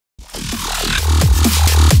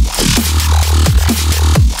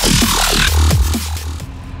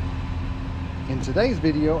today's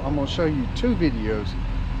video, I'm going to show you two videos.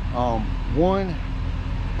 One,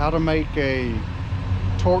 how to make a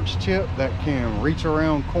torch tip that can reach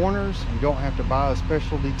around corners. You don't have to buy a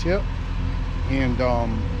specialty tip. And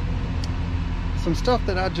some stuff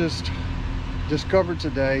that I just discovered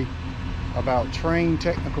today about Trane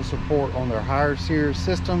technical support on their higher series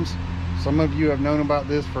systems. Some of you have known about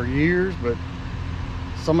this for years, but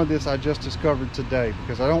some of this I just discovered today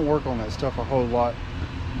because I don't work on that stuff a whole lot.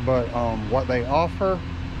 But what they offer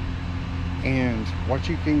and what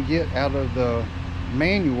you can get out of the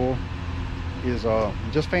manual is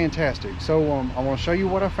just fantastic. So I want to show you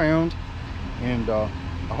what I found, and I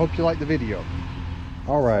hope you like the video.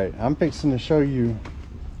 All right, I'm fixing to show you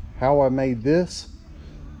how I made this.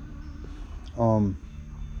 I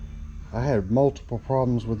had multiple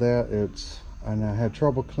problems with that. And I had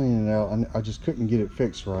trouble cleaning it out, and I just couldn't get it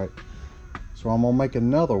fixed right. So I'm gonna make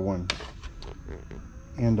another one.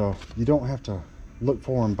 And you don't have to look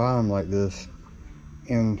for and buy them like this.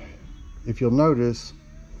 And if you'll notice,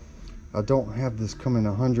 I don't have this coming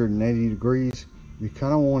 180 degrees. You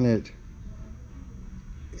kind of want it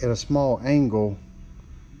at a small angle,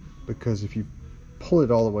 because if you pull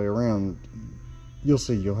it all the way around, you'll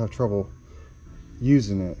see you'll have trouble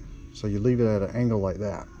using it. So you leave it at an angle like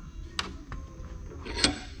that.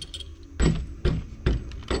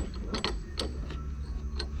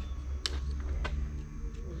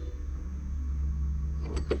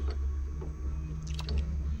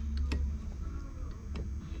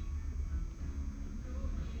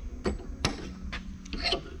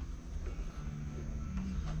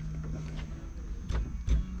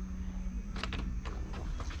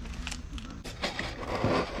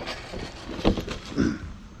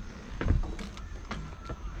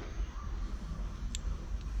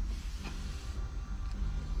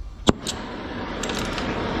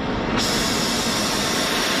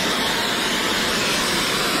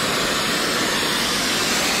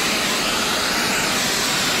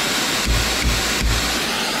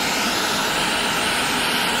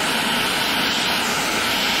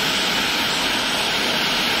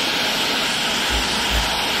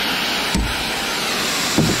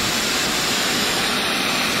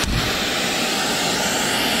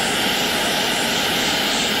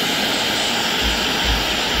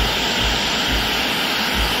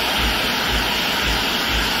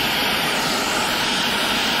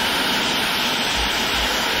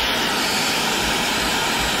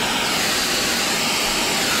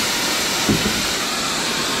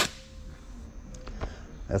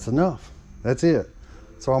 That's enough. That's it.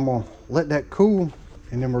 So I'm gonna let that cool,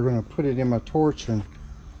 and then we're gonna put it in my torch and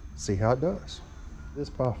see how it does. This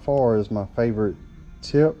by far is my favorite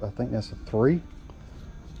tip. I think that's a 3.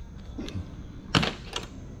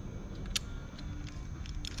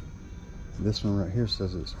 This one right here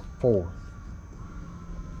says it's a 4.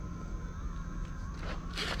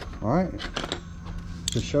 All right,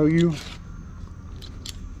 to show you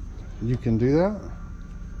you can do that.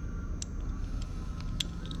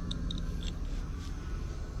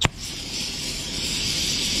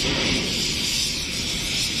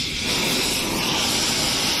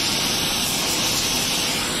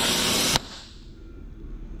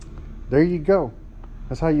 There you go.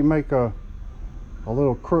 That's how you make a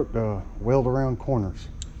little crook to weld around corners.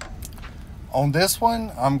 On this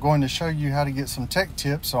one, I'm going to show you how to get some tech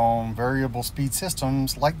tips on variable speed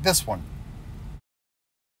systems like this one.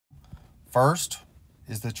 First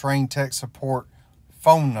is the Trane Tech Support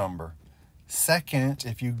phone number. Second,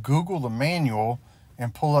 if you Google the manual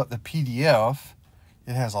and pull up the PDF,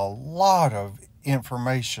 it has a lot of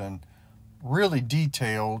information, really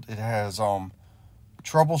detailed. It has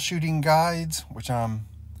troubleshooting guides, which I'm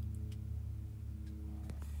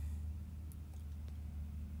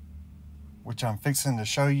fixing to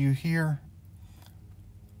show you here.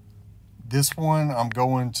 This one, I'm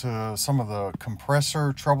going to some of the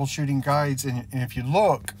compressor troubleshooting guides, and if you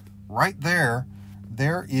look right there,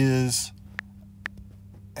 there is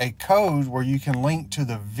a code where you can link to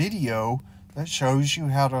the video that shows you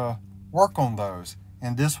how to work on those.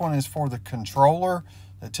 And this one is for the controller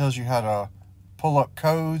that tells you how to pull up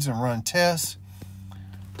codes and run tests.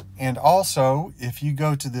 And also, if you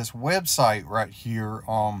go to this website right here,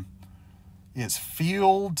 it's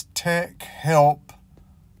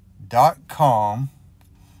fieldtechhelp.com.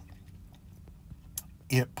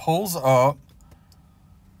 It pulls up,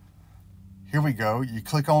 here we go, you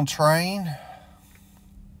click on Trane,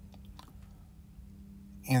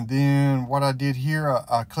 and then what I did here,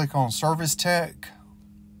 I click on Service Tech,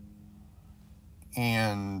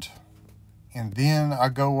 and then I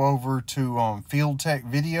go over to Field Tech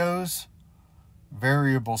Videos,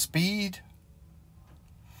 Variable Speed,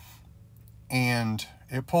 and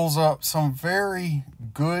it pulls up some very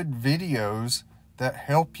good videos that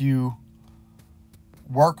help you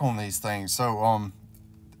work on these things. So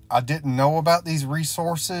I didn't know about these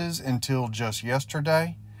resources until just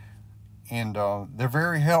yesterday, and they're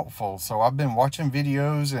very helpful. So I've been watching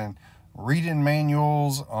videos and reading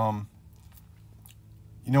manuals.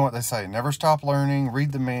 You know what they say, never stop learning,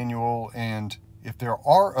 read the manual. And if there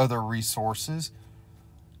are other resources,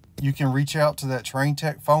 you can reach out to that Trane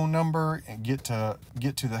Tech phone number and get to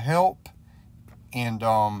the help, and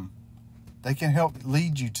they can help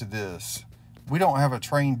lead you to this. We don't have a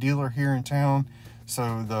Trane dealer here in town,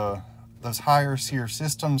 so those higher tier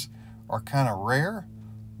systems are kind of rare,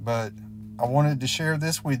 but I wanted to share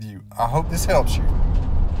this with you. I hope this helps you.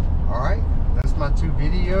 All right, that's my 2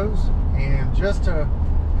 videos. And just to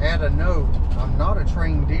add a note, I'm not a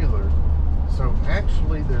Trane dealer, so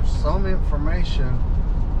actually there's some information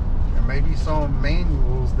and maybe some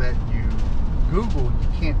manuals that you Google you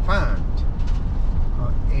can't find,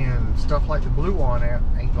 and stuff like the Blue On app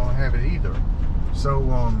ain't gonna have it either. So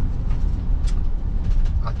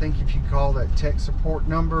I think if you call that tech support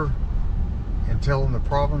number and tell them the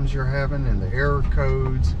problems you're having and the error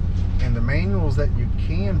codes, and the manuals that you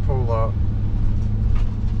can pull up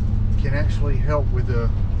can actually help with the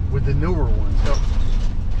newer ones,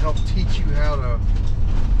 help teach you how to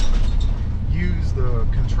use the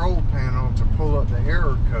control panel to pull up the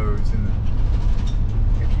error codes. And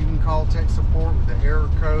if you can call tech support with the error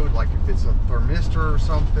code, like if it's a thermistor or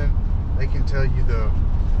something, they can tell you the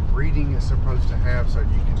reading it's supposed to have so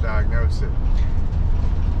you can diagnose it.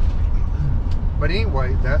 But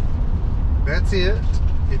anyway, that's it.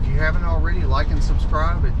 If you haven't already, like and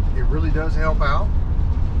subscribe. It really does help out.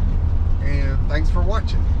 And thanks for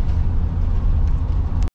watching.